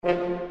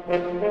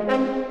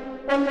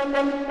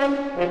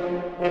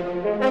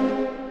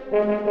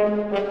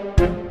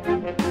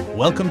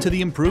Welcome to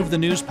the Improve the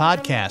News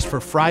podcast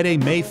for Friday,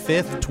 May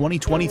 5th,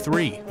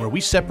 2023, where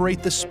we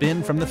separate the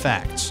spin from the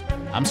facts.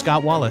 I'm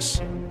Scott Wallace.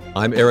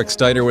 I'm Eric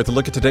Steiner with a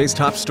look at today's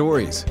top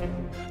stories.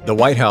 The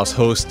White House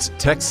hosts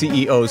tech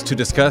CEOs to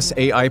discuss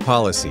AI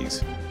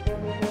policies.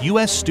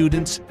 U.S.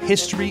 students'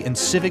 history and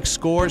civics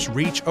scores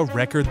reach a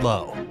record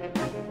low.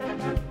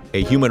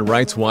 A Human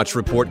Rights Watch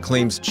report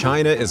claims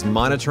China is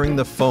monitoring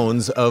the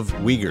phones of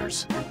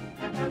Uyghurs.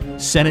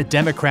 Senate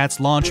Democrats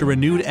launch a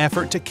renewed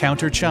effort to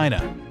counter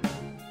China.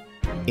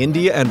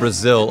 India and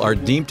Brazil are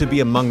deemed to be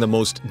among the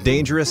most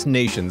dangerous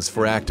nations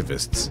for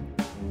activists.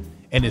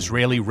 An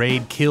Israeli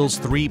raid kills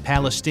 3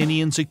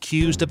 Palestinians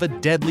accused of a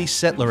deadly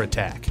settler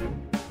attack.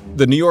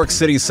 The New York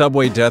City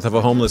subway death of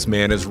a homeless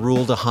man is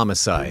ruled a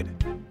homicide.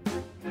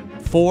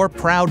 4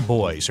 Proud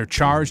Boys are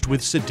charged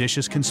with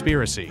seditious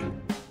conspiracy.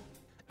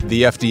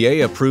 The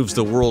FDA approves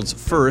the world's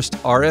first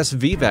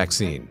RSV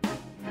vaccine.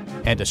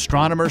 And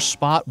astronomers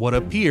spot what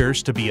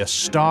appears to be a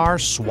star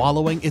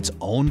swallowing its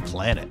own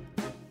planet.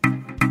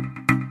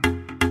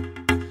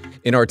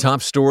 In our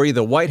top story,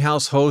 the White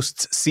House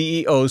hosts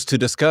CEOs to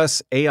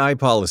discuss AI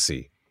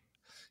policy.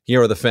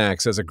 Here are the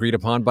facts as agreed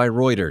upon by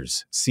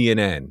Reuters,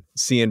 CNN,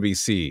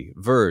 CNBC,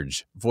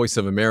 Verge, Voice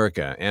of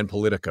America, and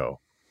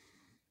Politico.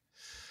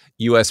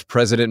 U.S.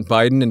 President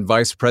Biden and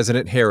Vice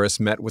President Harris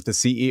met with the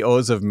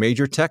CEOs of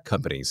major tech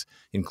companies,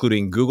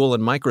 including Google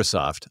and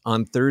Microsoft,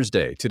 on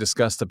Thursday to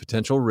discuss the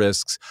potential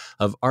risks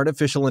of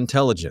artificial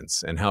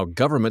intelligence and how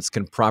governments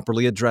can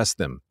properly address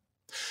them.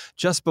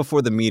 Just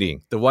before the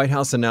meeting, the White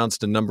House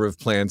announced a number of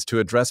plans to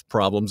address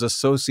problems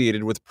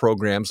associated with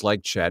programs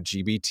like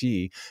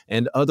ChatGPT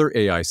and other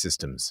AI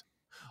systems.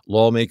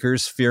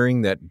 Lawmakers,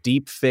 fearing that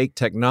deep fake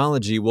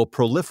technology will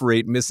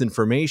proliferate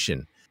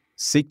misinformation,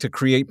 seek to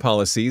create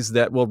policies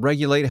that will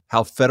regulate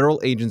how federal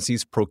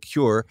agencies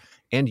procure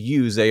and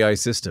use AI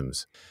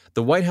systems.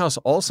 The White House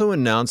also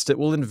announced it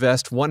will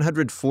invest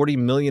 $140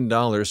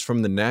 million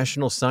from the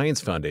National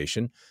Science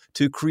Foundation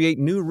to create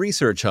new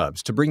research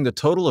hubs to bring the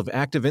total of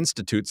active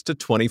institutes to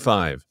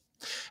 25,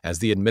 as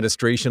the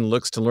administration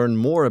looks to learn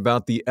more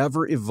about the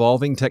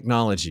ever-evolving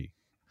technology.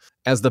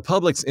 As the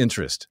public's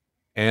interest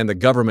and the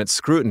government's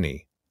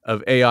scrutiny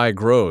of AI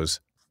grows,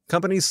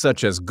 companies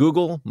such as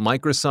Google,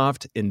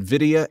 Microsoft,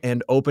 NVIDIA,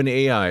 and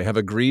OpenAI have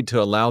agreed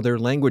to allow their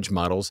language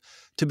models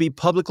to be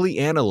publicly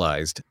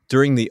analyzed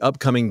during the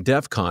upcoming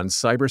DEF CON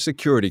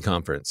cybersecurity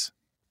conference.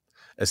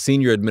 A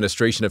senior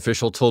administration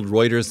official told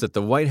Reuters that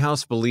the White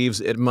House believes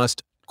it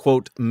must,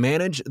 quote,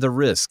 manage the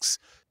risks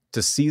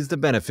to seize the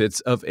benefits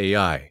of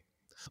AI.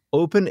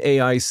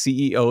 OpenAI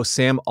CEO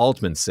Sam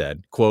Altman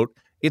said, quote,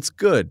 it's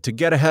good to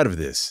get ahead of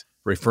this,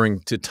 referring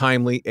to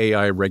timely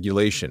AI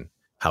regulation.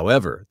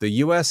 However, the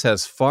U.S.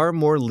 has far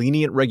more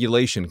lenient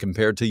regulation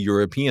compared to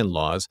European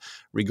laws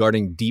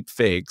regarding deep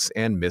fakes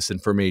and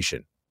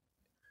misinformation.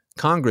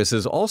 Congress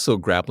is also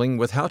grappling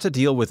with how to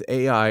deal with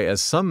AI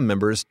as some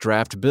members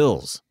draft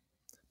bills.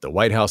 The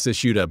White House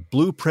issued a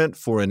blueprint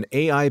for an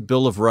AI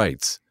Bill of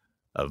Rights,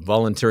 of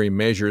voluntary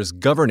measures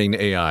governing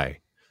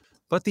AI.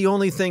 But the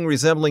only thing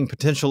resembling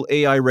potential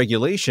AI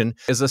regulation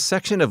is a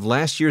section of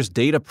last year's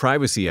Data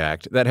Privacy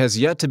Act that has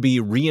yet to be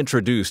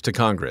reintroduced to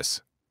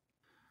Congress.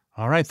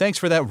 All right, thanks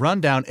for that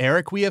rundown,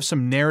 Eric. We have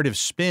some narrative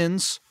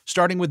spins,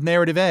 starting with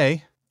Narrative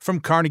A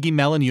from Carnegie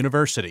Mellon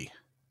University.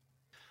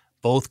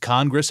 Both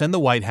Congress and the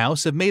White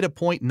House have made a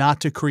point not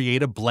to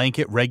create a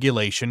blanket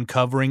regulation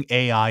covering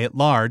AI at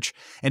large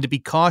and to be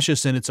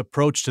cautious in its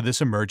approach to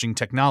this emerging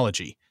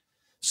technology.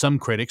 Some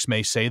critics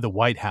may say the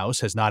White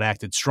House has not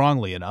acted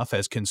strongly enough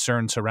as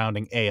concerns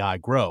surrounding AI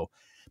grow,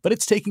 but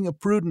it's taking a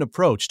prudent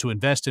approach to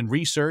invest in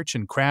research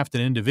and craft an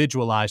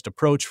individualized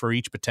approach for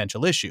each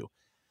potential issue.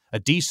 A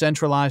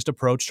decentralized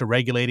approach to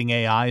regulating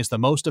AI is the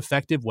most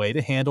effective way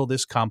to handle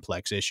this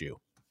complex issue.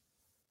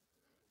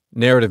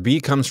 Narrative B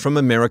comes from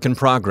American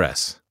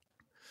Progress.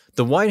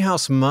 The White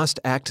House must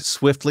act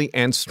swiftly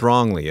and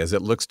strongly as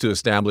it looks to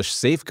establish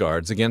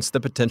safeguards against the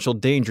potential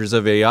dangers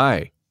of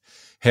AI.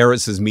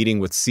 Harris's meeting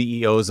with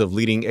CEOs of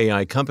leading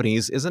AI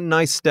companies is a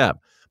nice step,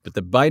 but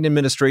the Biden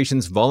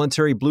administration's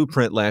voluntary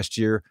blueprint last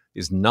year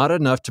is not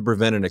enough to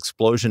prevent an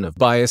explosion of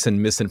bias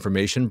and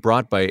misinformation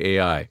brought by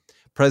AI.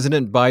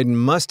 President Biden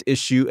must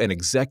issue an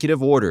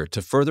executive order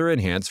to further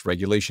enhance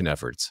regulation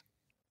efforts.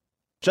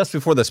 Just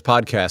before this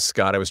podcast,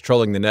 Scott, I was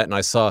trolling the net and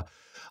I saw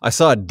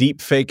a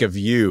deep fake of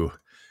you.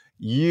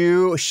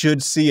 You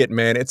should see it,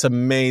 man. It's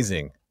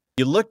amazing.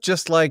 You look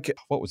just like,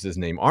 what was his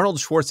name? Arnold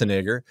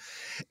Schwarzenegger,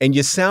 and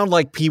you sound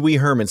like Pee Wee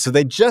Herman, so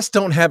they just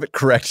don't have it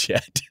correct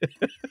yet.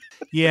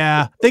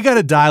 Yeah, they got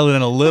to dial it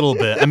in a little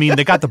bit. I mean,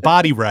 they got the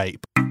body right.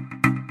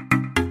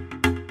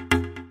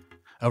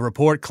 A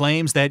report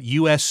claims that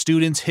U.S.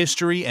 students'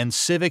 history and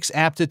civics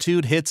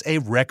aptitude hits a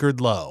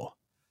record low.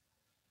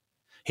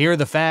 Here are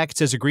the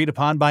facts as agreed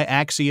upon by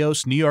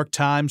Axios, New York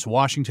Times,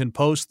 Washington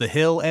Post, The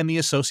Hill, and the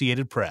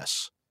Associated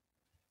Press.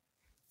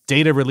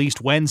 Data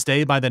released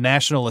Wednesday by the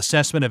National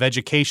Assessment of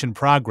Education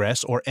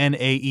Progress, or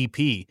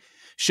NAEP,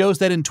 shows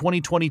that in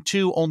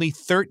 2022, only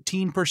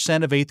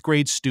 13% of 8th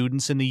grade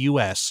students in the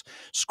U.S.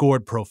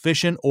 scored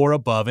proficient or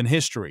above in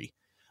history,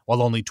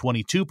 while only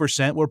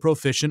 22% were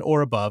proficient or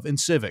above in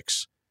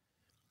civics.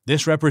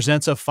 This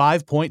represents a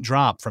 5-point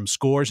drop from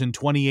scores in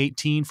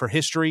 2018 for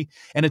history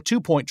and a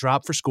 2-point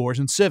drop for scores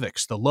in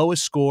civics, the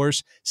lowest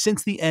scores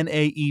since the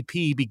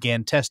NAEP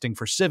began testing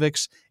for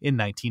civics in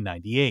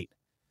 1998.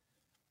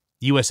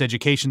 U.S.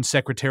 Education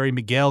Secretary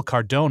Miguel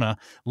Cardona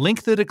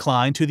linked the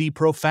decline to the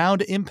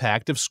profound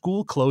impact of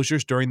school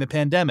closures during the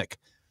pandemic,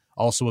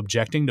 also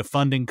objecting to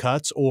funding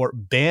cuts or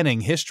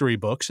banning history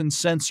books and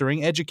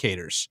censoring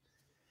educators.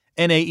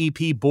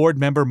 NAEP board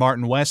member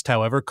Martin West,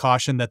 however,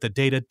 cautioned that the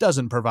data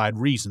doesn't provide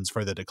reasons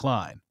for the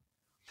decline.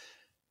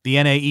 The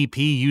NAEP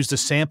used a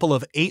sample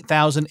of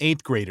 8,000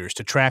 eighth graders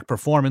to track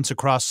performance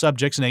across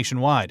subjects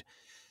nationwide.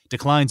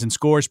 Declines in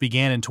scores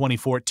began in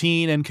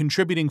 2014, and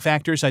contributing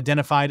factors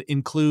identified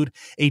include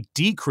a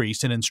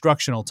decrease in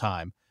instructional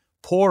time,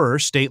 poorer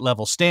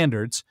state-level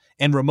standards,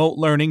 and remote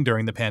learning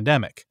during the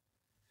pandemic.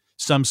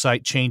 Some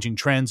cite changing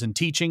trends in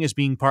teaching as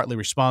being partly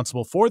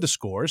responsible for the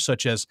scores,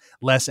 such as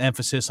less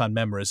emphasis on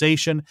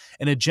memorization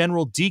and a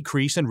general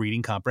decrease in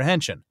reading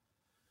comprehension.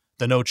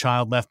 The No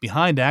Child Left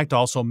Behind Act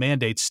also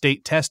mandates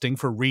state testing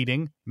for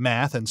reading,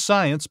 math, and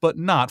science, but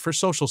not for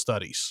social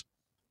studies.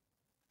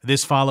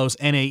 This follows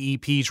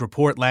NAEP's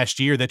report last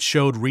year that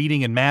showed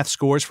reading and math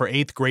scores for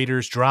 8th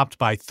graders dropped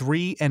by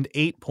 3 and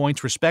 8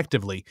 points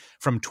respectively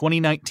from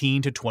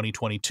 2019 to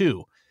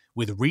 2022,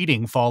 with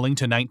reading falling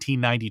to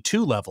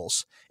 1992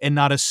 levels, and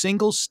not a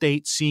single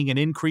state seeing an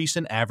increase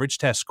in average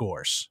test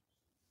scores.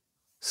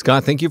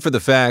 Scott, thank you for the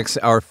facts.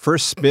 Our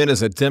first spin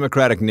is a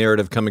Democratic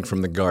narrative coming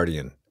from The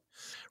Guardian.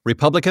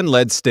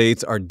 Republican-led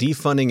states are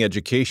defunding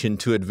education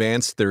to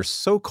advance their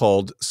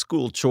so-called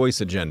school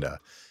choice agenda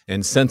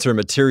and censor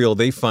material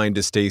they find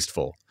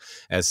distasteful.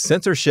 As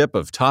censorship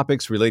of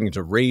topics relating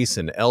to race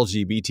and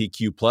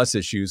LGBTQ+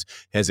 issues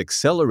has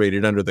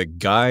accelerated under the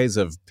guise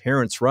of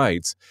parents'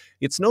 rights,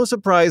 it's no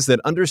surprise that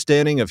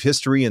understanding of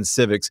history and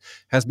civics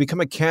has become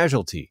a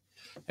casualty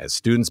as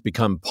students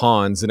become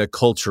pawns in a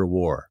culture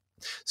war.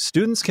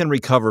 Students can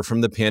recover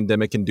from the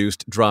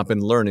pandemic-induced drop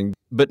in learning,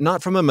 but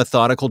not from a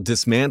methodical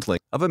dismantling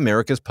of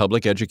America's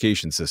public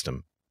education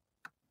system.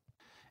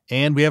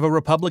 And we have a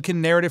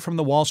Republican narrative from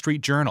the Wall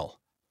Street Journal.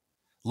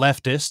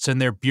 Leftists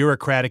and their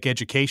bureaucratic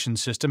education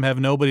system have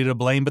nobody to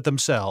blame but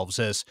themselves,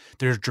 as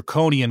their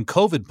draconian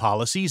COVID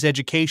policies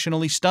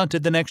educationally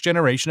stunted the next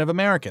generation of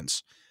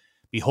Americans.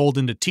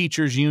 Beholden to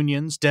teachers'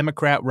 unions,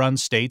 Democrat-run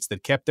states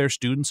that kept their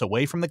students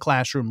away from the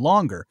classroom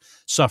longer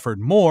suffered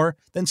more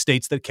than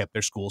states that kept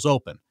their schools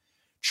open.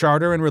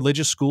 Charter and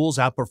religious schools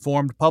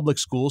outperformed public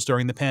schools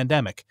during the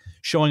pandemic,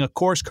 showing a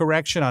course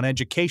correction on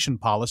education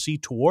policy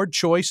toward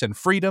choice and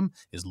freedom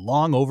is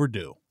long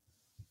overdue.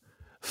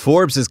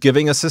 Forbes is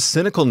giving us a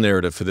cynical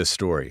narrative for this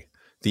story.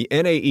 The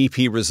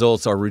NAEP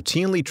results are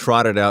routinely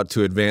trotted out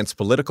to advance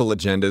political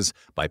agendas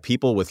by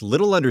people with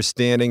little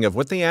understanding of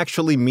what they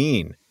actually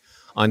mean.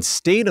 On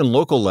state and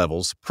local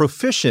levels,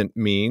 proficient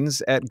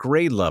means at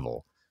grade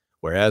level,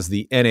 whereas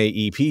the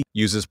NAEP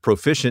uses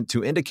proficient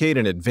to indicate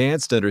an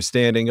advanced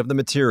understanding of the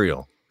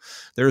material.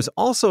 There is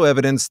also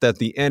evidence that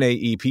the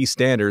NAEP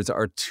standards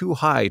are too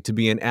high to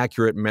be an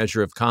accurate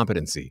measure of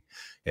competency,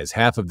 as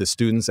half of the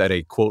students at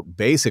a, quote,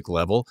 basic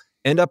level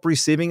end up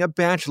receiving a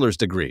bachelor's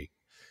degree.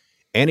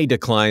 Any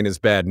decline is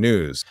bad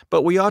news,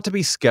 but we ought to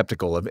be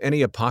skeptical of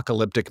any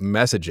apocalyptic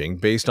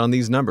messaging based on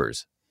these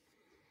numbers.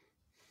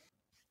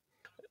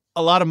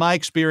 A lot of my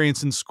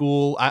experience in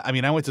school,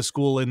 I went to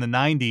school in the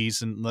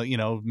 90s and,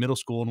 middle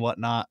school and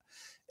whatnot,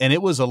 and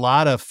it was a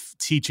lot of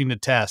teaching to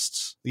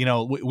tests.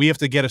 We have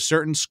to get a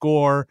certain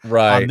score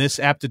on this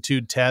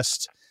aptitude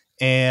test,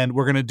 and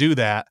we're going to do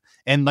that.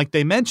 And like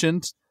they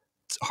mentioned,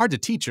 it's hard to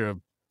teach a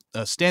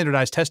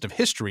standardized test of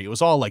history. It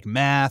was all like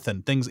math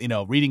and things,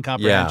 reading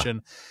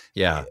comprehension.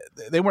 Yeah.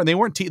 They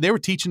were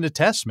teaching the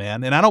tests,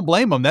 man. And I don't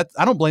blame them.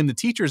 I don't blame the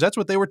teachers. That's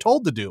what they were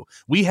told to do.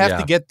 We have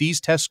to get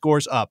these test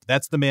scores up.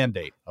 That's the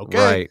mandate. Okay.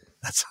 Right.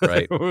 That's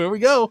right. Here we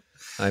go.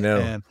 I know.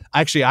 And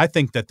actually, I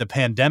think that the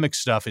pandemic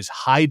stuff is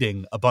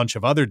hiding a bunch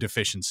of other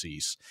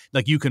deficiencies.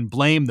 Like, you can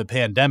blame the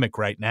pandemic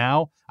right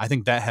now. I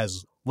think that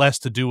has less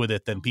to do with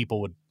it than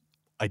people would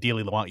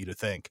ideally want you to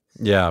think.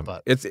 Yeah,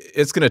 but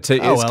it's going to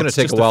take a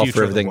while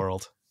for everything.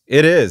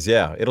 It is,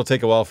 yeah. It'll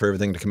take a while for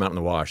everything to come out in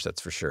the wash, that's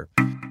for sure.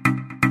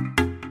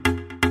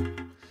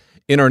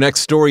 In our next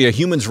story, a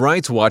Human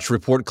Rights Watch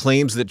report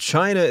claims that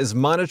China is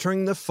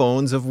monitoring the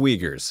phones of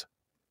Uyghurs.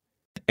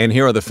 And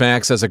here are the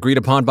facts as agreed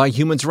upon by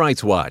Human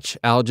Rights Watch,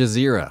 Al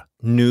Jazeera,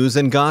 News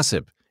and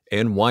Gossip,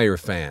 and Wire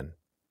Fan.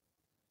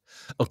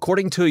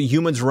 According to a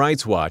Human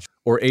Rights Watch,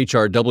 or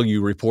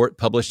HRW report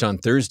published on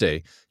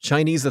Thursday,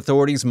 Chinese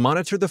authorities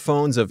monitor the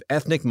phones of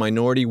ethnic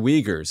minority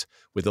Uyghurs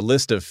with a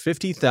list of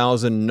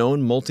 50,000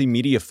 known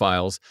multimedia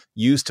files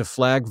used to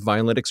flag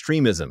violent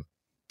extremism.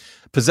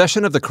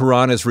 Possession of the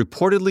Quran is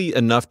reportedly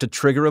enough to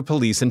trigger a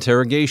police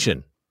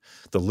interrogation.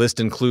 The list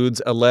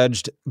includes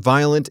alleged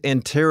violent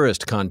and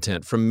terrorist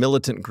content from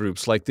militant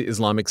groups like the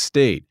Islamic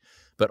State,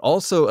 but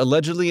also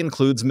allegedly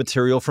includes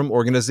material from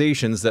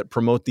organizations that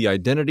promote the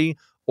identity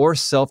or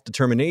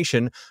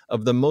self-determination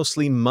of the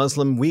mostly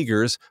Muslim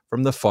Uyghurs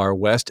from the far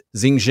west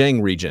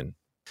Xinjiang region.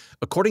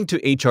 According to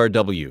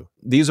HRW,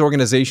 these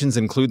organizations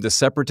include the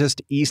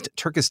separatist East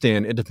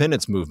Turkestan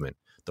Independence Movement,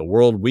 the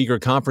World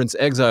Uyghur Conference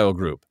Exile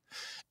Group,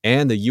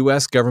 and the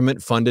U.S.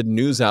 government-funded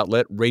news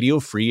outlet Radio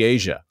Free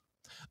Asia.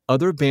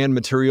 Other banned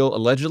material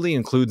allegedly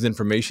includes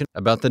information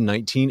about the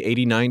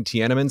 1989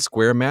 Tiananmen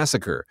Square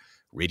massacre,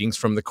 readings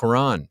from the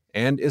Quran,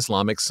 and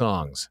Islamic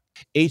songs.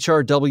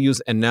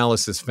 HRW's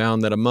analysis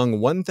found that among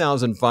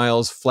 1,000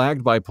 files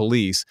flagged by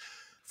police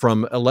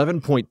from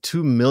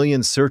 11.2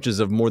 million searches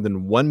of more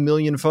than 1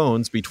 million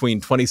phones between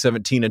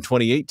 2017 and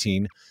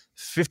 2018,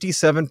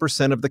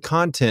 57% of the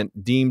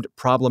content deemed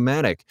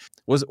problematic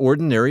was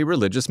ordinary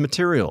religious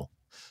material.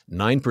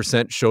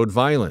 9% showed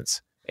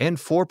violence, and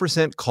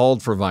 4%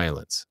 called for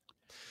violence.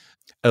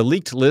 A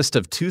leaked list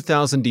of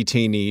 2,000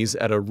 detainees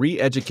at a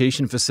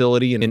re-education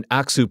facility in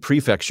Aksu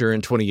Prefecture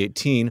in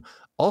 2018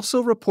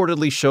 also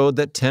reportedly showed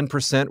that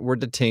 10% were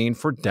detained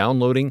for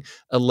downloading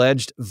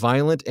alleged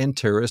violent and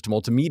terrorist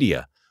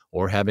multimedia,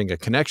 or having a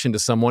connection to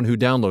someone who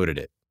downloaded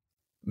it.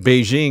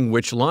 Beijing,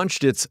 which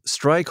launched its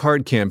Strike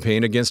Hard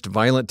campaign against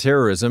violent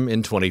terrorism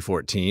in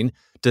 2014,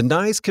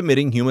 denies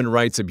committing human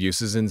rights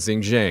abuses in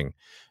Xinjiang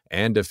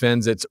and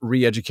defends its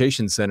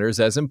re-education centers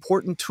as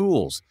important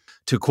tools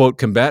to, quote,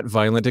 combat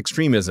violent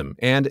extremism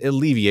and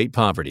alleviate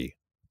poverty.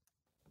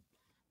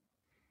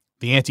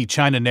 The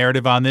anti-China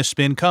narrative on this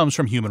spin comes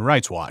from Human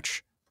Rights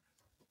Watch.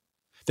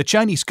 The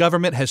Chinese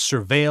government has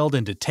surveilled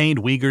and detained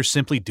Uyghurs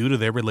simply due to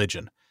their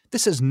religion.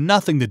 This has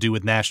nothing to do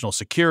with national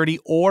security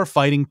or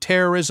fighting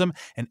terrorism,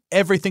 and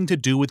everything to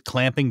do with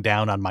clamping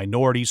down on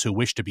minorities who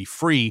wish to be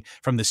free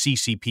from the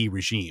CCP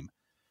regime.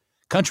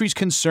 Countries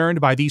concerned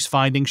by these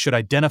findings should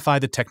identify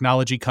the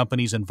technology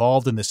companies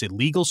involved in this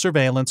illegal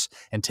surveillance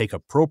and take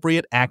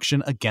appropriate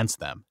action against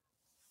them.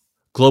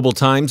 Global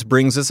Times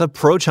brings us a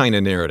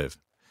pro-China narrative.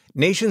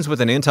 Nations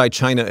with an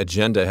anti-China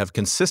agenda have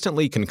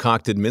consistently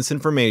concocted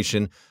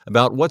misinformation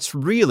about what's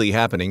really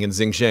happening in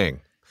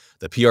Xinjiang.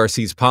 The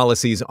PRC's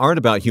policies aren't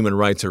about human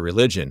rights or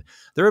religion.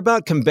 They're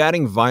about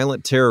combating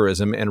violent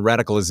terrorism and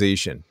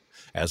radicalization.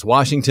 As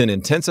Washington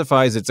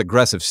intensifies its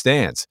aggressive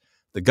stance,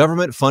 the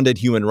government-funded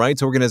human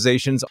rights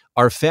organizations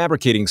are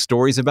fabricating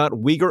stories about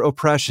Uyghur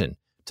oppression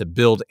to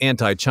build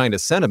anti-China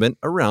sentiment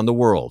around the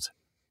world.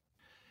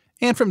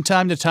 And from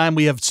time to time,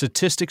 we have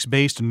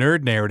statistics-based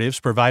nerd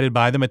narratives provided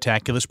by the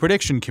Metaculus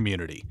prediction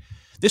community.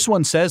 This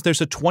one says there's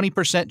a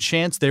 20%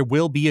 chance there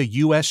will be a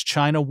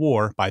U.S.-China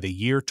war by the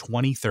year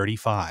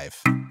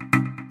 2035.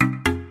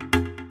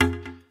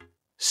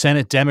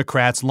 Senate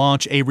Democrats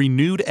launch a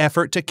renewed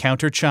effort to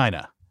counter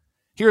China.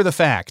 Here are the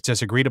facts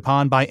as agreed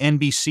upon by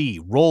NBC,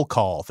 Roll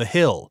Call, The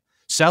Hill,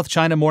 South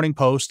China Morning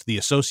Post, The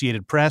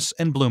Associated Press,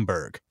 and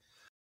Bloomberg.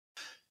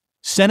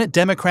 Senate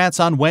Democrats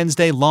on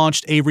Wednesday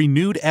launched a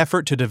renewed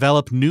effort to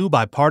develop new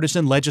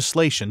bipartisan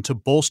legislation to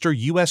bolster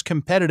U.S.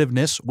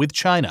 competitiveness with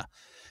China,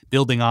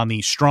 building on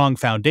the strong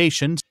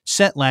foundation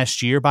set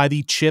last year by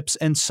the CHIPS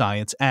and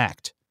Science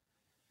Act.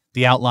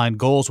 The outlined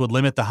goals would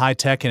limit the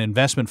high-tech and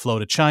investment flow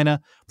to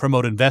China,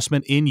 promote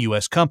investment in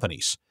U.S.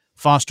 companies,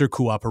 foster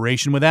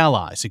cooperation with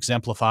allies,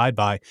 exemplified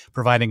by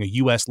providing a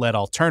U.S.-led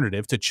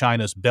alternative to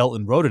China's Belt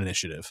and Road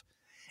Initiative,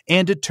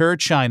 and deter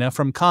China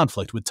from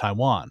conflict with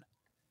Taiwan.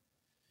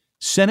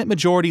 Senate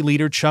Majority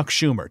Leader Chuck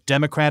Schumer,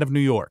 Democrat of New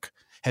York,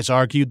 has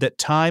argued that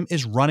time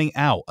is running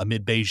out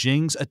amid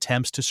Beijing's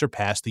attempts to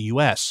surpass the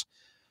U.S.,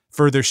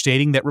 further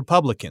stating that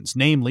Republicans,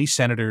 namely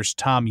Senators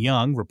Tom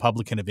Young,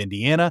 Republican of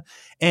Indiana,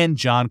 and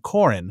John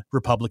Cornyn,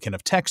 Republican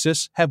of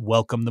Texas, have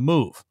welcomed the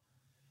move.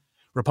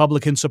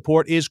 Republican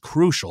support is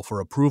crucial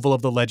for approval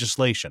of the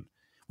legislation,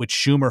 which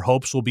Schumer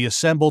hopes will be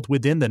assembled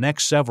within the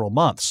next several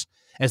months,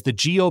 as the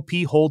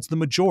GOP holds the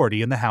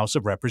majority in the House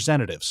of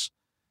Representatives.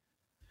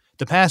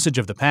 The passage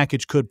of the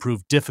package could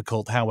prove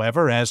difficult,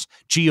 however, as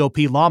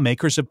GOP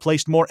lawmakers have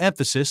placed more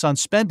emphasis on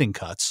spending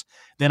cuts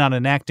than on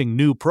enacting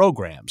new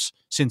programs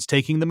since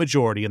taking the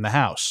majority in the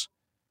House.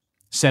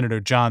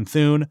 Senator John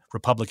Thune,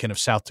 Republican of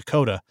South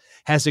Dakota,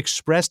 has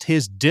expressed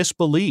his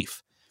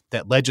disbelief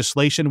that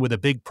legislation with a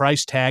big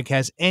price tag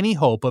has any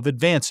hope of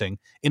advancing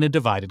in a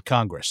divided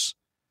Congress.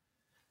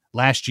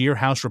 Last year,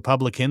 House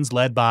Republicans,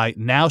 led by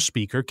now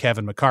Speaker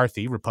Kevin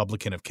McCarthy,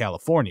 Republican of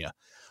California,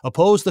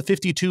 opposed the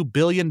 $52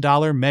 billion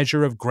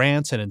measure of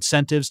grants and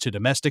incentives to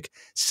domestic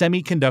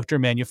semiconductor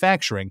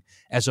manufacturing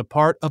as a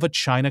part of a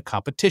China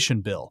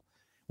competition bill,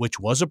 which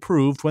was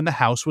approved when the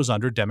House was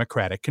under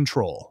Democratic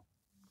control.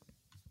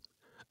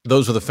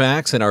 Those are the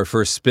facts, and our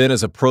first spin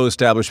is a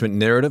pro-establishment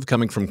narrative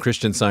coming from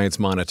Christian Science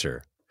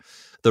Monitor.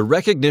 The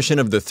recognition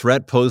of the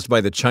threat posed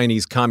by the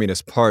Chinese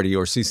Communist Party,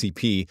 or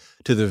CCP,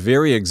 to the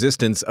very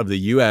existence of the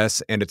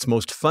U.S. and its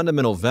most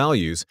fundamental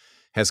values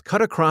has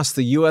cut across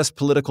the U.S.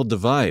 political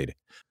divide,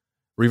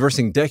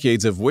 reversing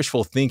decades of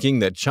wishful thinking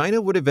that China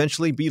would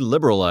eventually be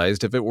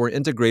liberalized if it were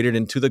integrated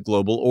into the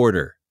global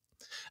order.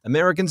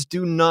 Americans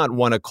do not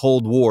want a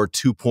Cold War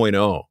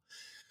 2.0,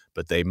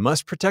 but they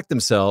must protect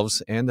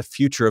themselves and the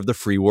future of the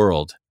free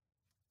world.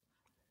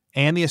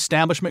 And the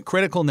establishment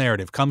critical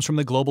narrative comes from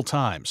the Global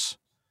Times.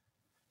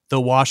 Though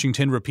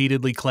Washington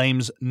repeatedly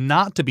claims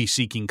not to be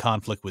seeking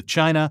conflict with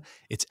China,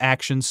 its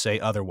actions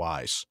say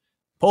otherwise.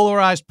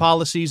 Polarized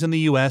policies in the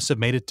U.S. have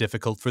made it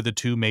difficult for the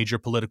two major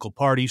political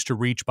parties to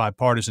reach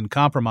bipartisan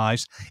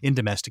compromise in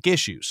domestic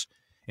issues,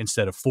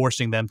 instead of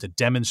forcing them to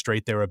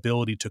demonstrate their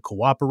ability to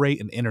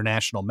cooperate in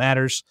international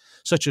matters,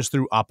 such as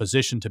through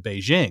opposition to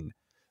Beijing,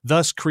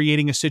 thus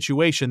creating a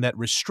situation that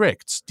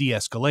restricts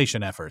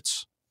de-escalation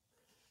efforts.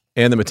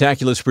 And the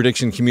Metaculus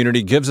prediction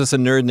community gives us a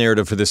nerd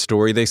narrative for this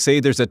story. They say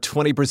there's a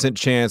 20%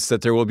 chance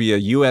that there will be a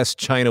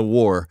U.S.-China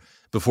war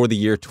before the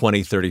year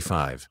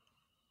 2035.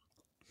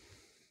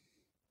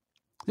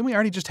 Didn't we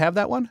already just have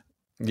that one?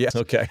 Yeah.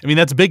 Okay. I mean,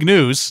 that's big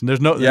news. There's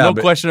no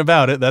question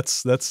about it.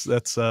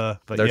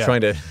 But they're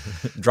trying to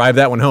drive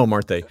that one home,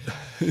 aren't they?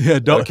 Yeah.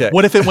 Okay.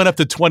 What if it went up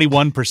to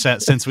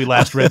 21% since we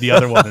last read the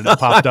other one and it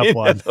popped up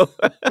one?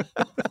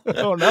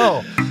 Oh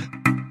no.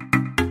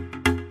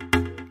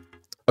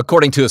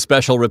 According to a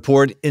special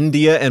report,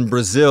 India and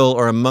Brazil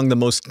are among the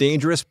most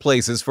dangerous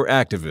places for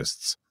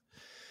activists.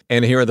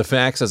 And here are the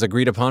facts as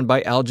agreed upon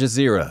by Al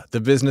Jazeera,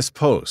 the Business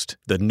Post,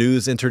 the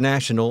News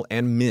International,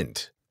 and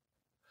Mint.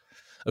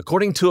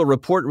 According to a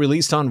report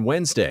released on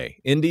Wednesday,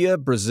 India,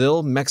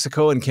 Brazil,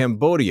 Mexico, and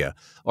Cambodia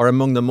are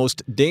among the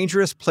most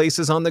dangerous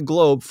places on the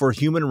globe for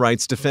human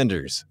rights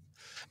defenders.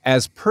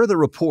 As per the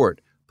report,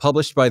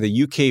 published by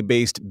the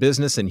UK-based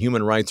Business and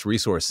Human Rights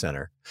Resource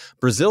Center,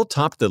 Brazil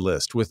topped the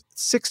list with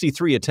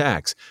 63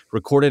 attacks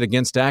recorded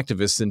against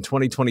activists in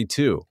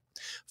 2022,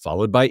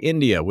 followed by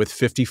India with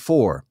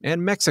 54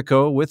 and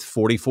Mexico with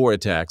 44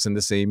 attacks in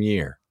the same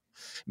year.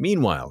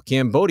 Meanwhile,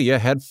 Cambodia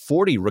had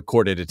 40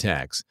 recorded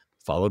attacks,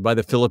 followed by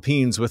the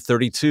Philippines with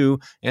 32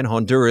 and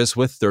Honduras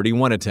with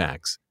 31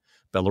 attacks.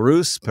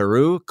 Belarus,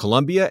 Peru,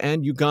 Colombia,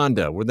 and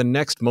Uganda were the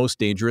next most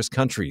dangerous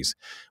countries,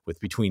 with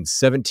between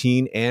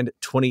 17 and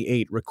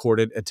 28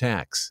 recorded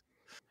attacks.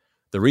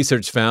 The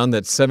research found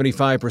that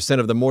 75%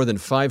 of the more than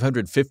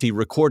 550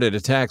 recorded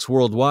attacks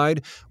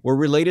worldwide were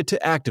related to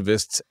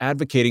activists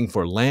advocating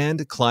for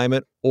land,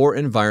 climate, or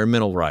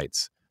environmental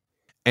rights,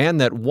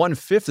 and that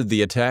 1/5 of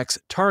the attacks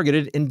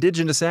targeted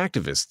indigenous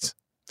activists.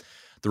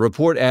 The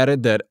report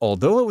added that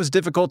although it was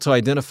difficult to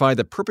identify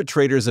the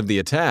perpetrators of the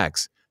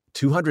attacks,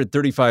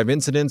 235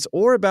 incidents,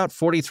 or about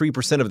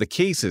 43% of the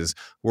cases,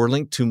 were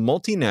linked to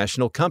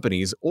multinational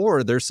companies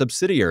or their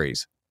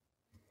subsidiaries.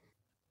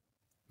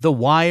 The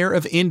Wire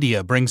of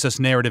India brings us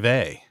Narrative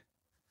A.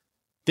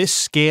 This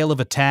scale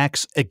of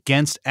attacks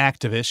against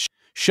activists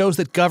shows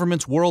that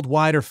governments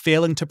worldwide are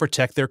failing to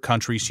protect their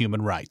country's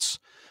human rights.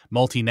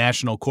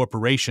 Multinational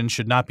corporations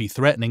should not be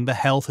threatening the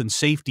health and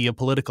safety of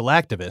political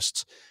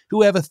activists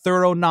who have a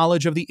thorough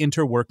knowledge of the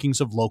interworkings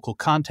of local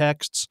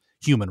contexts,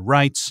 human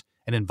rights,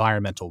 and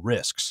environmental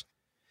risks.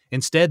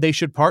 Instead, they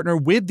should partner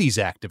with these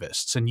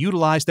activists and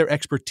utilize their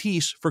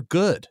expertise for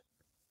good.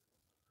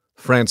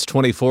 France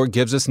 24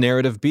 gives us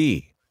Narrative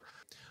B.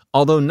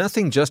 Although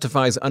nothing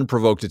justifies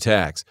unprovoked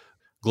attacks,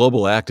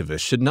 global activists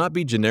should not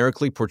be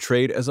generically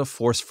portrayed as a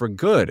force for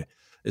good,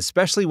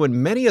 especially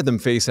when many of them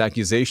face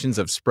accusations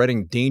of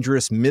spreading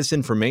dangerous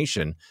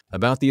misinformation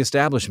about the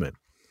establishment.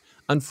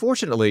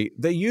 Unfortunately,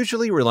 they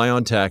usually rely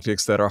on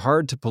tactics that are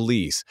hard to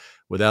police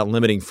without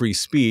limiting free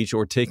speech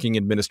or taking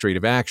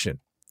administrative action.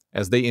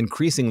 As they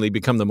increasingly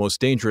become the most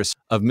dangerous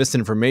of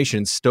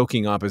misinformation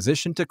stoking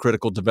opposition to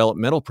critical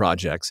developmental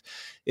projects,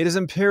 it is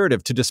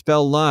imperative to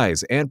dispel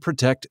lies and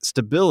protect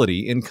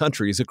stability in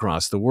countries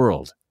across the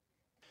world.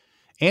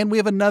 And we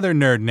have another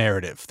nerd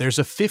narrative. There's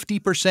a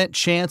 50%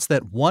 chance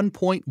that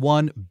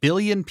 1.1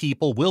 billion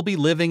people will be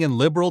living in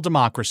liberal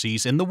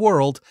democracies in the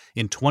world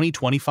in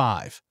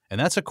 2025. And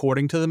that's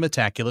according to the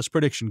Metaculus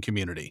prediction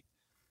community.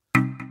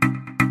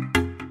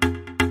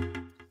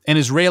 An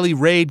Israeli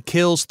raid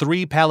kills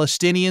 3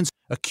 Palestinians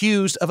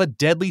accused of a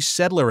deadly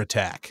settler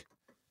attack.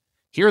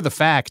 Here are the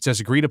facts as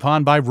agreed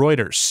upon by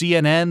Reuters,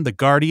 CNN, The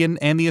Guardian,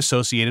 and the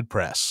Associated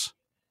Press.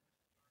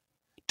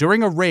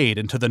 During a raid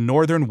into the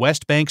northern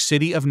West Bank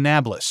city of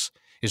Nablus,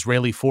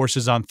 Israeli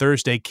forces on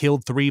Thursday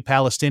killed 3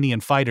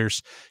 Palestinian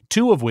fighters,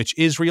 2 of which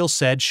Israel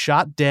said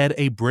shot dead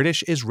a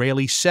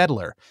British-Israeli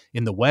settler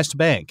in the West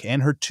Bank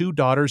and her 2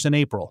 daughters in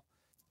April.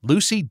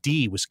 Lucy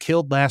D. was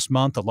killed last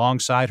month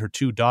alongside her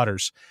 2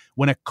 daughters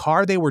when a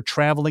car they were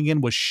traveling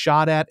in was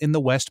shot at in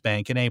the West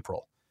Bank in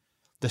April.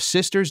 The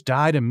sisters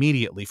died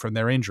immediately from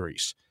their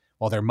injuries,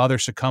 while their mother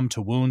succumbed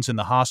to wounds in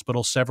the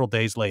hospital several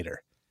days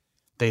later.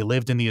 They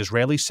lived in the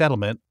Israeli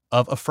settlement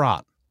of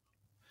Efrat.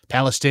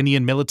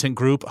 Palestinian militant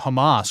group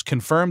Hamas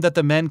confirmed that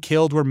the men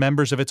killed were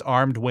members of its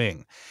armed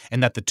wing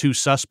and that the 2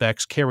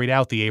 suspects carried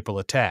out the April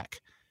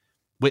attack.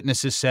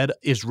 Witnesses said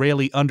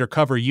Israeli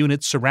undercover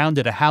units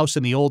surrounded a house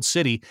in the Old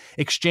City,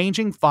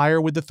 exchanging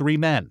fire with the 3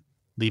 men,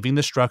 leaving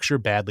the structure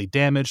badly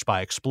damaged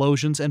by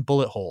explosions and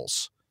bullet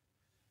holes.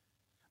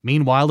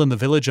 Meanwhile, in the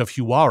village of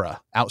Huwara,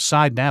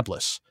 outside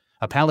Nablus,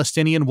 a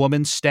Palestinian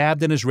woman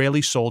stabbed an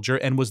Israeli soldier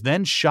and was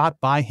then shot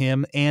by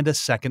him and a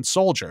second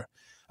soldier,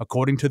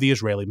 according to the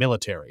Israeli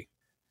military.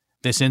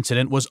 This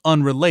incident was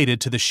unrelated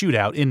to the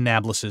shootout in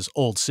Nablus's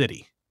Old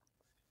City.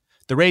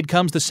 The raid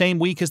comes the same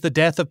week as the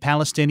death of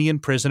Palestinian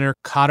prisoner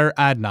Khader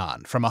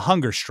Adnan from a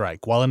hunger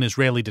strike while in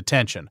Israeli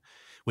detention,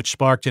 which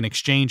sparked an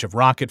exchange of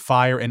rocket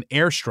fire and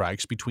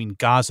airstrikes between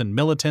Gazan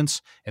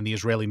militants and the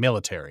Israeli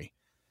military.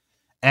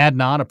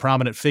 Adnan, a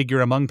prominent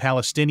figure among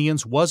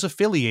Palestinians, was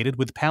affiliated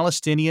with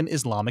Palestinian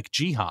Islamic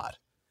Jihad.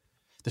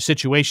 The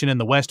situation in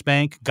the West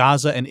Bank,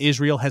 Gaza, and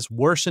Israel has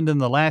worsened in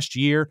the last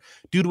year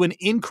due to an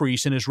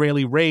increase in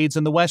Israeli raids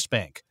in the West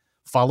Bank,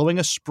 following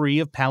a spree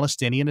of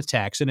Palestinian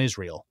attacks in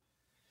Israel.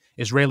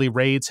 Israeli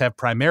raids have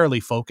primarily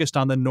focused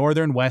on the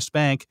northern West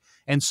Bank,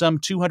 and some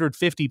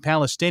 250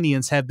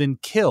 Palestinians have been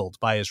killed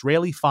by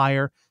Israeli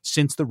fire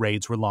since the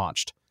raids were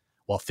launched,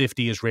 while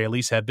 50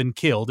 Israelis have been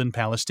killed in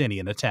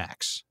Palestinian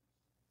attacks.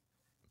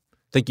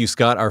 Thank you,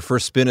 Scott. Our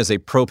first spin is a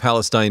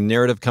pro-Palestine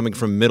narrative coming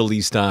from Middle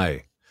East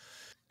Eye.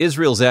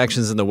 Israel's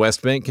actions in the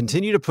West Bank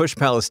continue to push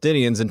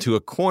Palestinians into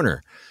a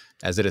corner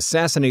as it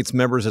assassinates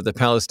members of the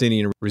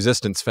Palestinian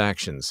resistance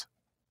factions.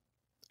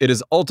 It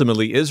is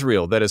ultimately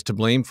Israel that is to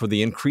blame for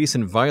the increase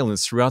in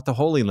violence throughout the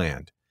Holy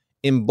Land.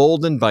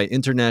 Emboldened by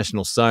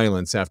international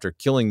silence after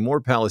killing more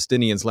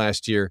Palestinians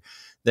last year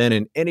than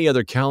in any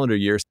other calendar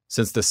year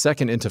since the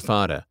Second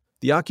Intifada,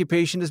 the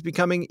occupation is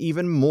becoming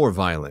even more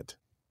violent.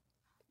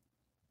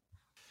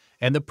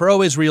 And the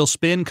pro-Israel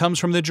spin comes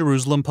from the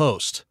Jerusalem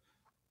Post.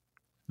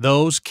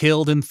 Those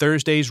killed in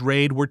Thursday's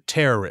raid were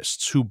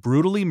terrorists who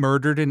brutally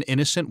murdered an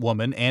innocent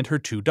woman and her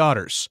 2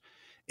 daughters.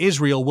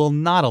 Israel will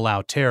not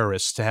allow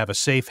terrorists to have a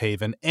safe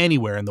haven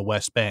anywhere in the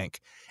West Bank,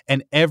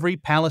 and every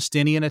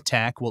Palestinian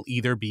attack will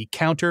either be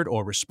countered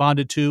or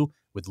responded to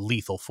with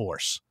lethal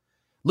force.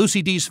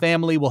 Lucy D's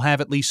family will have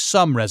at least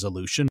some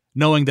resolution,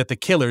 knowing that the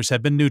killers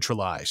have been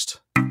neutralized.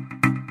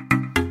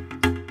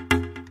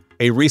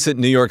 A recent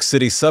New York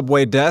City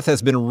subway death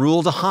has been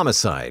ruled a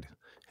homicide.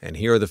 And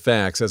here are the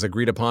facts as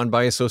agreed upon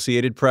by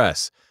Associated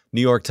Press,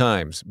 New York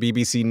Times,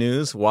 BBC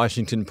News,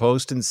 Washington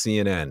Post, and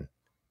CNN.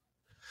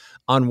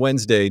 On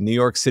Wednesday, New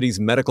York City's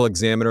medical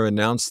examiner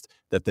announced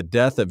that the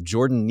death of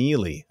Jordan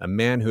Neely, a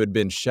man who had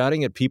been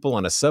shouting at people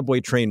on a subway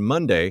train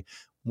Monday,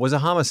 was a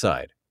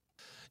homicide.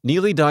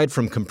 Neely died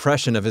from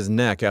compression of his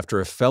neck after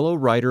a fellow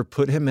rider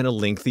put him in a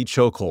lengthy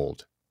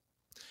chokehold.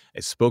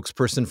 A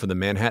spokesperson for the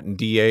Manhattan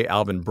DA,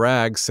 Alvin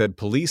Bragg, said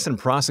police and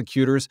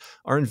prosecutors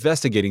are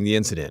investigating the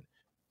incident,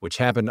 which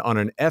happened on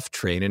an F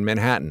train in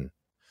Manhattan.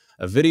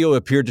 A video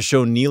appeared to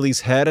show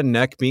Neely's head and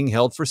neck being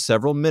held for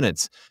several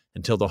minutes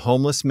until the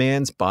homeless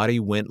man's body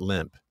went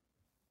limp.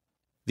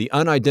 The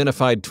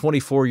unidentified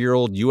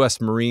 24-year-old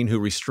U.S. Marine who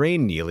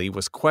restrained Neely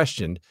was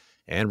questioned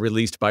and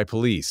released by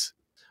police.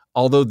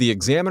 Although the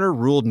examiner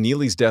ruled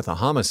Neely's death a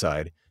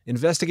homicide,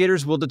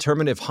 investigators will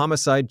determine if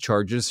homicide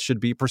charges should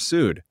be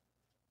pursued.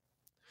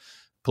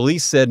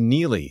 Police said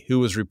Neely, who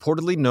was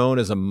reportedly known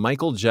as a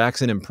Michael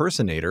Jackson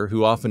impersonator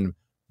who often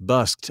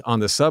busked on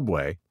the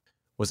subway,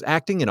 was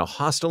acting in a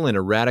hostile and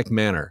erratic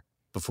manner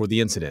before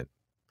the incident.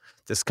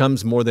 This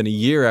comes more than a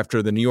year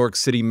after the New York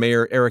City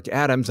Mayor Eric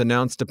Adams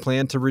announced a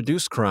plan to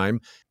reduce crime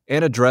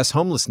and address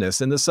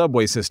homelessness in the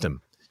subway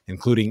system,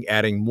 including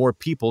adding more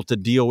people to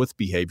deal with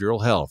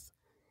behavioral health.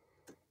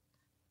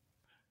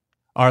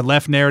 Our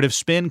left narrative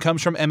spin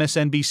comes from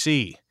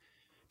MSNBC.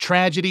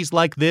 Tragedies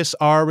like this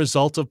are a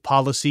result of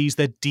policies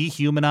that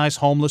dehumanize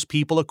homeless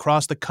people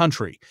across the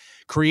country,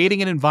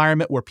 creating an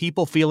environment where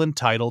people feel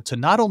entitled to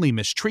not only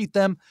mistreat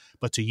them,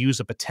 but to use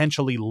a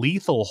potentially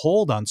lethal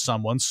hold on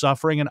someone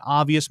suffering an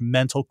obvious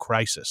mental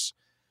crisis.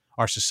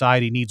 Our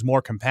society needs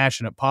more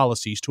compassionate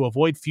policies to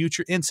avoid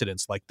future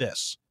incidents like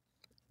this.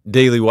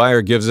 Daily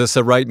Wire gives us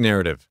a right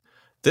narrative.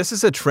 This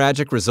is a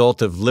tragic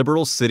result of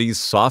liberal cities'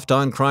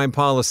 soft-on-crime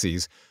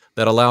policies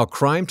that allow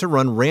crime to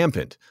run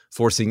rampant,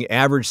 forcing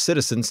average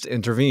citizens to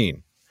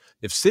intervene.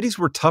 If cities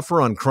were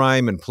tougher on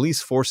crime and police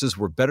forces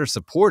were better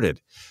supported,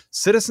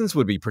 citizens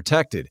would be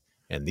protected,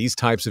 and these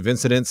types of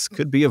incidents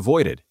could be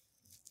avoided.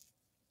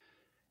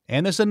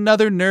 And there's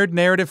another nerd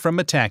narrative from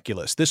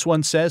Metaculus. This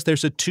one says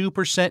there's a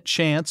 2%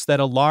 chance that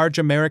a large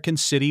American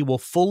city will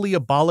fully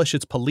abolish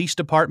its police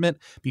department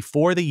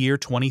before the year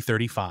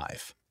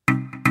 2035.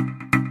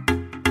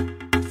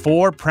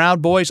 4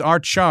 Proud Boys are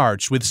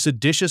charged with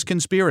seditious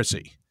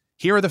conspiracy.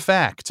 Here are the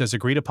facts as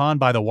agreed upon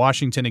by the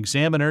Washington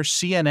Examiner,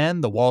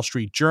 CNN, the Wall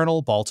Street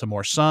Journal,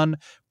 Baltimore Sun,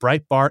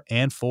 Breitbart,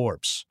 and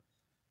Forbes.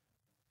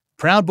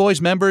 Proud Boys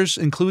members,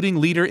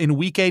 including leader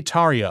Enrique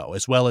Tarrio,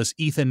 as well as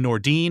Ethan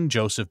Nordine,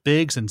 Joseph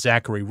Biggs, and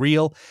Zachary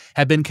Rehl,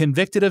 have been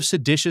convicted of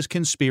seditious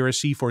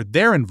conspiracy for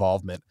their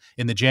involvement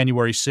in the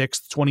January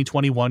 6,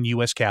 2021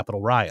 U.S.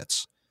 Capitol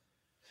riots.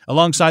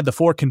 Alongside the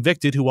 4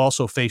 convicted who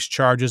also face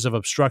charges of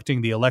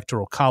obstructing the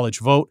Electoral College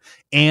vote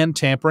and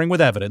tampering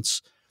with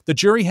evidence, the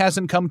jury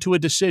hasn't come to a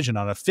decision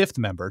on a 5th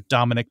member,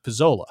 Dominic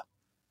Pizzola.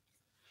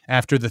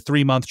 After the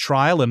 3-month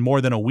trial and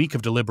more than a week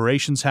of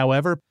deliberations,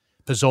 however,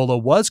 Pizzola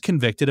was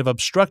convicted of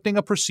obstructing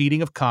a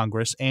proceeding of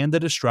Congress and the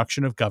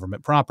destruction of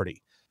government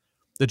property.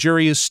 The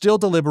jury is still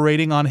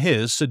deliberating on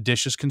his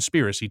seditious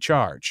conspiracy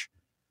charge.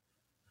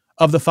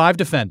 Of the 5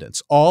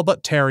 defendants, all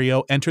but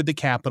Tarrio entered the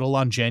Capitol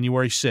on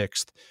January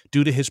 6th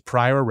due to his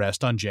prior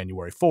arrest on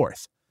January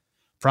 4th.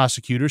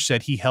 Prosecutors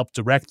said he helped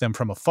direct them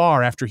from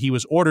afar after he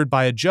was ordered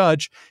by a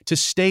judge to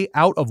stay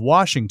out of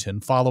Washington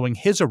following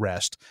his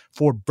arrest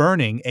for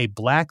burning a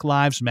Black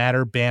Lives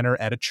Matter banner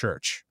at a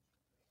church.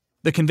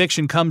 The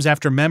conviction comes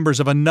after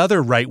members of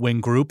another right-wing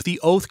group, the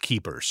Oath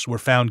Keepers, were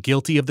found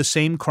guilty of the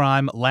same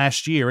crime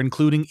last year,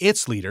 including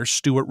its leader,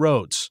 Stewart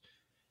Rhodes.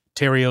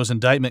 Theriault's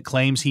indictment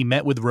claims he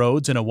met with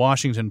Rhodes in a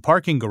Washington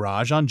parking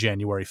garage on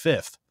January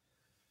 5th.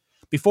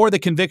 Before the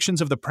convictions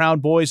of the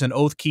Proud Boys and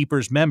Oath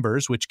Keepers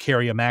members, which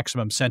carry a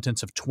maximum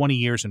sentence of 20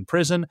 years in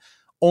prison,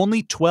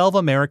 only 12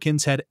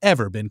 Americans had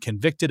ever been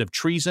convicted of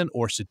treason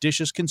or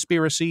seditious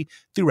conspiracy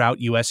throughout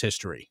U.S.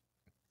 history.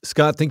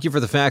 Scott, thank you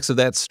for the facts of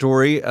that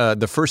story.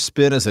 The first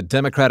spin is a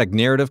Democratic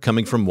narrative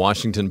coming from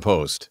Washington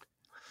Post.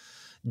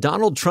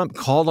 Donald Trump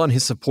called on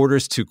his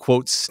supporters to,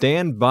 quote,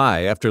 stand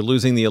by after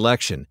losing the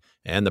election,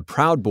 and the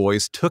Proud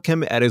Boys took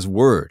him at his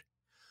word.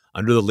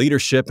 Under the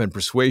leadership and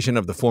persuasion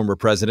of the former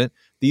president,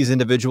 these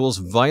individuals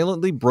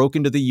violently broke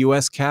into the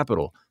U.S.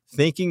 Capitol,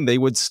 thinking they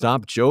would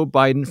stop Joe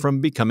Biden from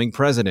becoming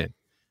president,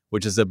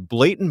 which is a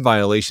blatant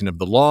violation of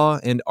the law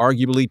and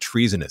arguably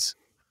treasonous.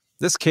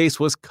 This case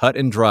was cut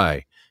and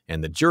dry,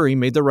 and the jury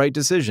made the right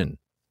decision.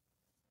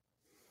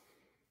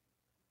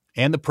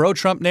 And the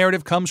pro-Trump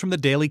narrative comes from the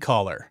Daily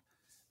Caller.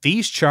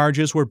 These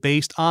charges were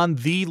based on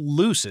the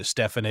loosest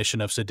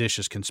definition of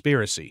seditious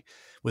conspiracy,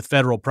 with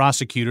federal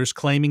prosecutors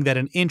claiming that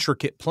an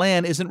intricate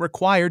plan isn't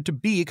required to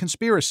be a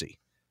conspiracy.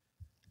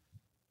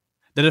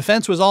 The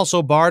defense was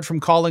also barred from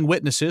calling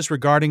witnesses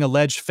regarding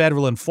alleged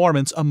federal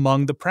informants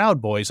among the Proud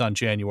Boys on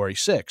January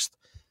 6th.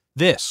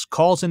 This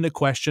calls into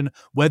question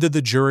whether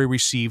the jury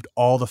received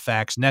all the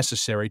facts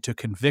necessary to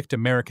convict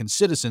American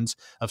citizens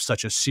of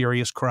such a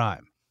serious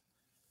crime.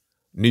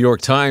 New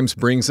York Times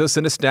brings us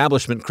an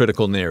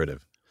establishment-critical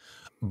narrative.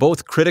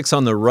 Both critics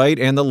on the right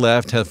and the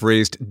left have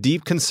raised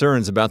deep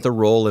concerns about the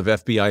role of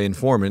FBI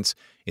informants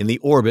in the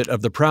orbit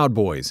of the Proud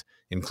Boys,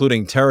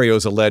 including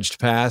Theriault's alleged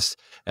past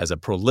as a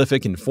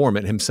prolific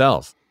informant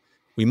himself.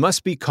 We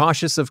must be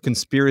cautious of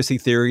conspiracy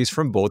theories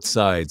from both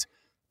sides,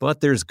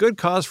 but there's good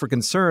cause for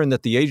concern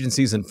that the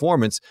agency's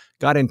informants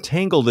got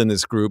entangled in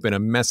this group in a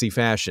messy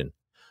fashion.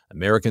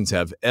 Americans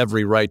have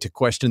every right to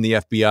question the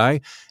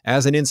FBI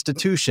as an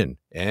institution,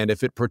 and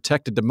if it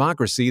protected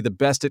democracy the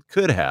best it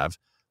could have,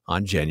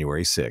 on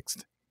January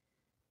 6th.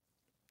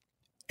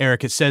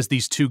 Eric, it says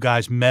these two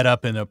guys met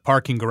up in a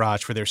parking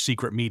garage for their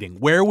secret meeting.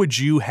 Where would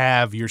you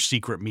have your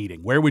secret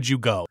meeting? Where would you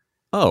go?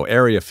 Oh,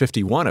 Area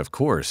 51, of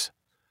course.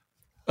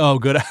 Oh,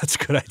 good. That's a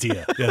good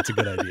idea. That's a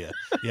good idea.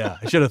 Yeah,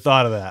 I should have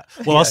thought of that.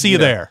 Well, I'll see you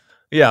there.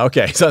 Yeah,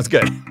 okay. Sounds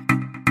good.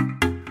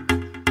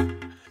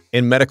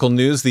 In medical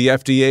news, the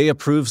FDA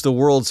approves the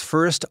world's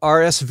first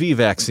RSV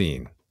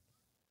vaccine.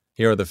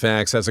 Here are the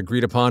facts as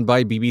agreed upon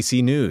by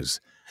BBC News,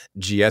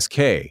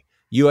 GSK,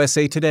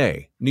 USA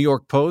Today, New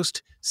York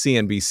Post,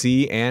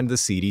 CNBC, and the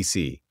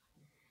CDC.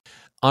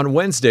 On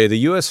Wednesday, the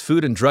U.S.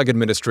 Food and Drug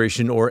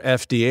Administration, or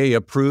FDA,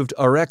 approved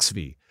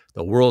Arexvy,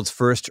 the world's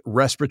first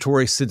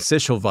respiratory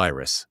syncytial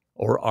virus,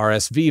 or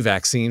RSV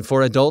vaccine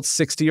for adults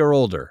 60 or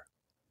older.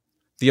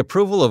 The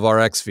approval of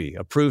Arexvy,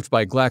 approved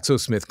by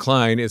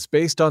GlaxoSmithKline, is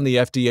based on the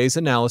FDA's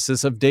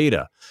analysis of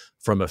data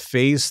from a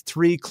Phase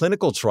 3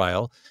 clinical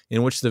trial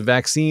in which the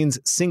vaccine's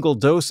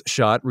single-dose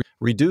shot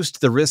reduced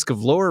the risk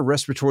of lower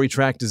respiratory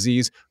tract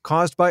disease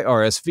caused by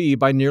RSV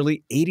by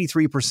nearly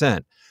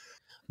 83%.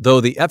 Though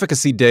the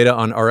efficacy data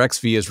on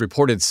Arexvy is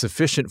reported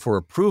sufficient for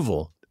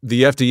approval,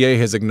 the FDA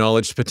has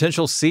acknowledged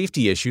potential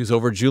safety issues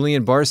over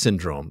Guillain-Barré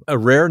syndrome, a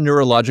rare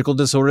neurological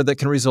disorder that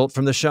can result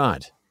from the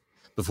shot.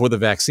 Before the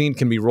vaccine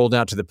can be rolled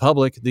out to the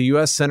public, the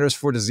U.S. Centers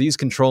for Disease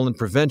Control and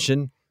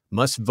Prevention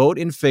must vote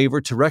in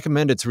favor to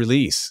recommend its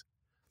release.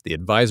 The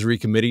advisory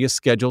committee is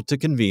scheduled to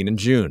convene in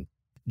June.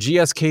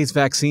 GSK's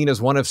vaccine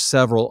is one of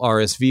several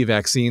RSV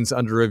vaccines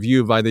under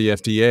review by the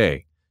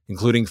FDA,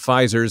 including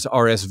Pfizer's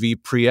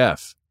RSV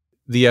Pre-F.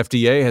 The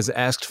FDA has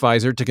asked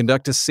Pfizer to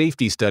conduct a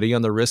safety study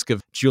on the risk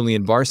of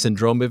Guillain-Barré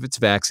syndrome if its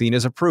vaccine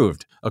is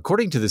approved.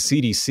 According to the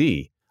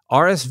CDC,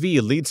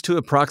 RSV leads to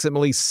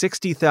approximately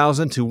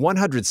 60,000 to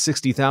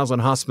 160,000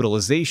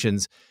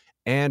 hospitalizations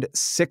and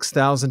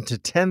 6,000 to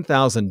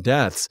 10,000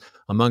 deaths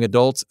among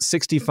adults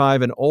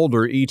 65 and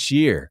older each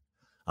year.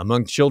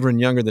 Among children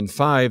younger than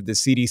 5, the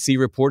CDC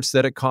reports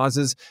that it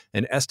causes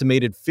an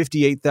estimated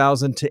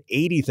 58,000 to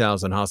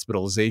 80,000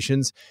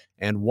 hospitalizations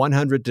and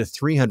 100 to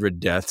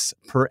 300 deaths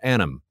per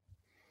annum.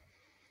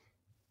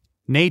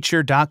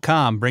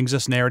 Nature.com brings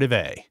us Narrative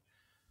A.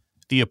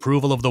 The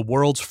approval of the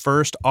world's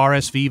first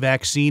RSV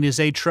vaccine is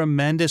a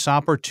tremendous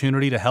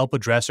opportunity to help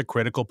address a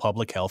critical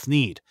public health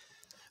need.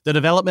 The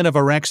development of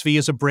Arexvy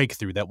is a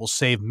breakthrough that will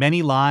save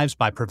many lives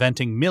by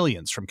preventing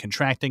millions from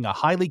contracting a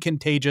highly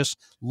contagious,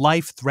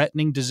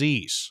 life-threatening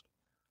disease.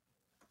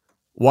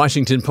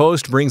 Washington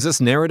Post brings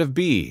us Narrative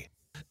B.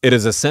 It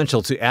is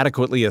essential to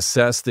adequately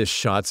assess this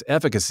shot's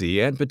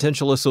efficacy and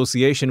potential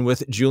association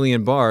with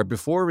Guillain-Barré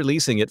before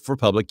releasing it for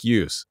public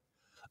use.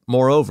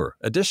 Moreover,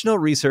 additional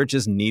research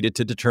is needed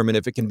to determine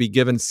if it can be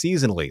given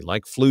seasonally,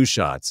 like flu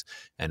shots,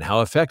 and how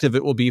effective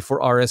it will be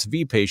for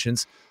RSV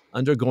patients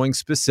undergoing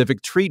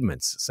specific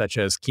treatments, such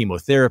as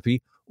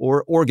chemotherapy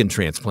or organ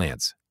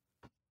transplants.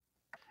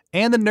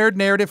 And the nerd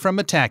narrative from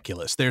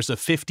Metaculus. There's a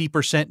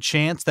 50%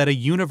 chance that a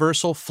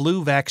universal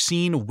flu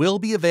vaccine will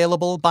be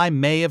available by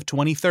May of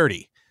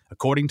 2030,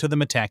 according to the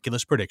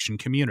Metaculus prediction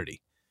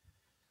community.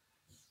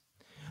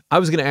 I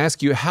was going to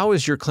ask you, how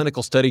is your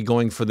clinical study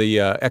going for the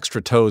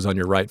extra toes on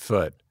your right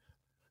foot?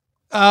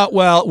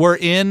 Well, we're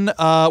in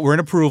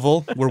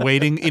approval. We're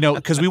waiting,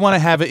 because we want to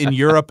have it in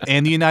Europe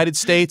and the United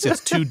States.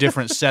 It's two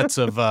different sets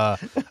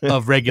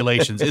of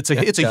regulations. It's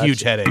a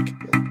huge headache.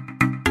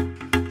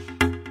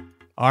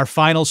 Our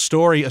final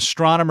story: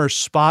 astronomers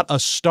spot a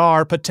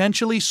star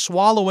potentially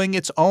swallowing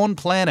its own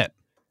planet.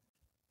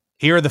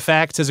 Here are the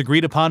facts as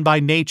agreed upon by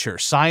Nature,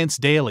 Science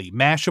Daily,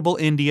 Mashable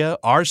India,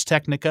 Ars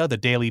Technica, The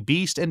Daily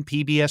Beast, and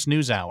PBS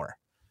NewsHour.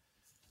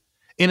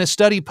 In a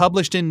study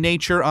published in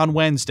Nature on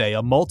Wednesday,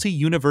 a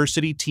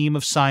multi-university team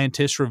of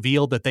scientists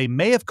revealed that they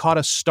may have caught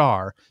a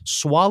star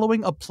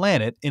swallowing a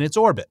planet in its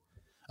orbit,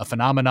 a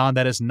phenomenon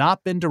that has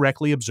not been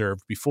directly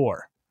observed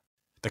before.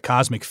 The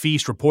cosmic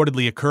feast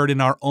reportedly occurred in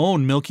our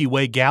own Milky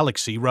Way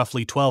galaxy,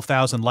 roughly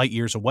 12,000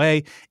 light-years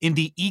away, in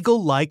the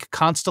eagle-like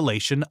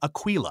constellation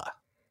Aquila.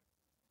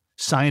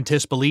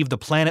 Scientists believe the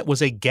planet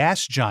was a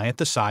gas giant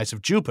the size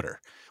of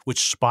Jupiter,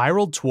 which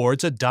spiraled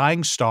towards a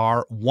dying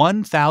star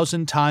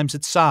 1,000 times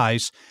its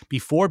size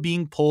before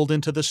being pulled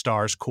into the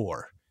star's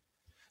core.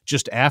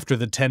 Just after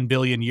the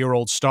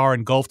 10-billion-year-old star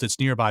engulfed its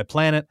nearby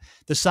planet,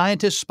 the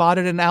scientists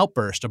spotted an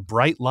outburst of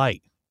bright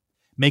light,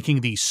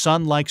 making the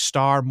sun-like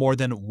star more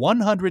than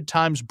 100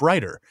 times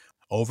brighter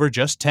over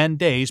just 10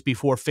 days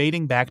before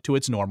fading back to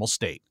its normal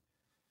state.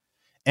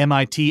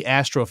 MIT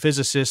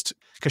astrophysicist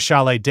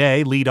Kashale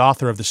Day, lead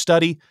author of the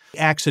study,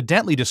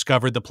 accidentally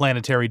discovered the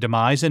planetary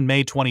demise in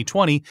May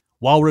 2020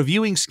 while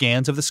reviewing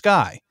scans of the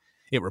sky.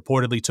 It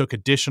reportedly took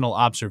additional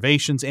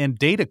observations and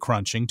data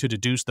crunching to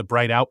deduce the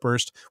bright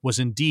outburst was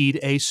indeed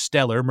a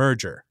stellar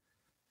merger.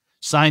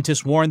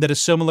 Scientists warn that a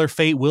similar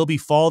fate will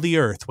befall the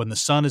Earth when the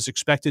sun is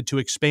expected to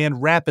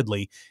expand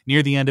rapidly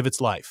near the end of its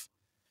life.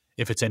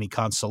 If it's any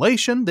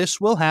consolation, this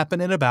will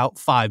happen in about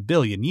 5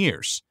 billion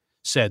years,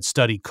 said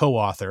study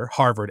co-author,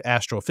 Harvard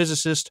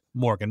astrophysicist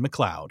Morgan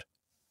McLeod.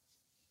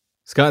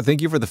 Scott,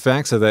 thank you for the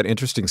facts of that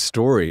interesting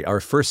story. Our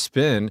first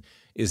spin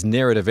is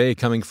Narrative A,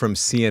 coming from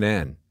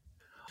CNN.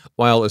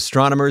 While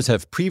astronomers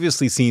have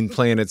previously seen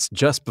planets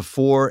just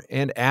before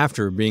and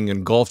after being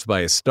engulfed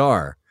by a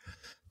star,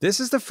 this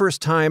is the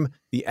first time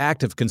the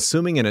act of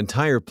consuming an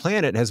entire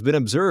planet has been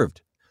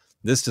observed.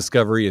 This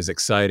discovery is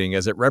exciting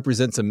as it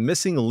represents a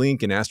missing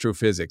link in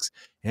astrophysics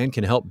and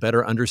can help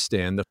better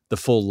understand the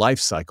full life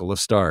cycle of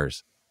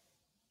stars.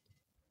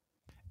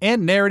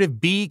 And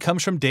Narrative B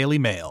comes from Daily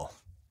Mail.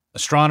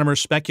 Astronomers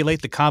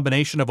speculate the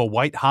combination of a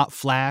white-hot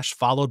flash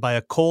followed by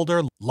a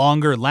colder,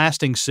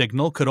 longer-lasting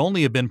signal could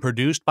only have been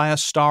produced by a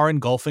star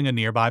engulfing a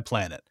nearby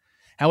planet.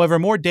 However,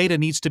 more data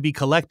needs to be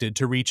collected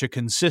to reach a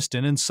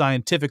consistent and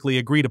scientifically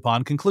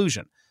agreed-upon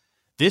conclusion.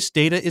 This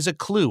data is a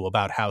clue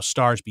about how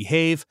stars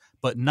behave,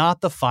 but not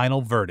the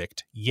final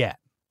verdict yet.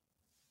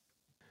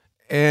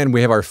 And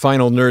we have our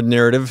final nerd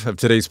narrative of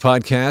today's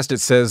podcast. It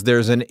says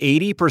there's an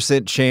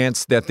 80%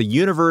 chance that the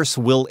universe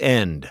will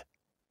end.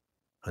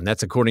 And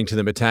that's according to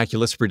the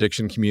Metaculus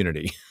prediction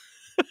community.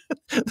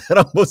 That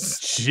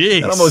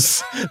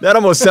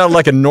almost sounded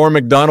like a Norm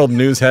Macdonald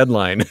news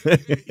headline.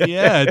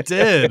 Yeah, it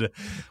did.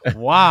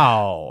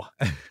 Wow.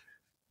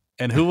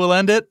 And who will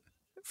end it?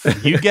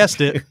 You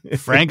guessed it,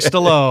 Frank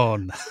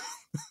Stallone.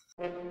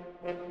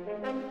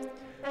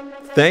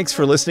 Thanks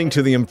for listening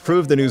to the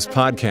Improve the News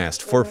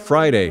podcast for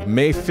Friday,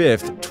 May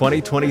 5th,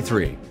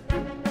 2023.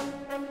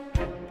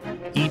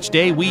 Each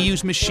day, we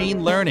use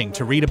machine learning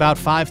to read about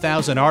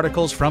 5,000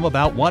 articles from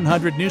about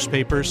 100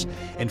 newspapers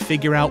and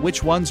figure out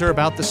which ones are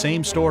about the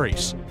same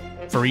stories.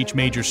 For each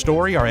major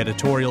story, our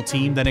editorial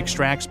team then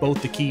extracts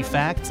both the key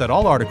facts that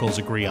all articles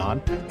agree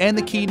on and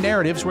the key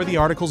narratives where the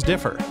articles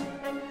differ.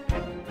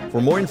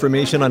 For more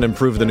information on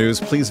Improve the News,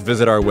 please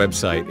visit our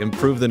website,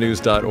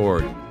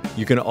 improvethenews.org.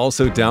 You can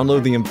also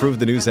download the Improve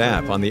the News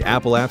app on the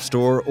Apple App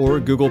Store or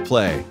Google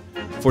Play.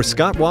 For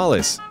Scott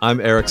Wallace, I'm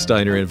Eric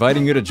Steiner,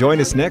 inviting you to join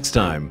us next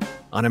time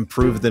on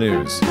Improve the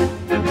News.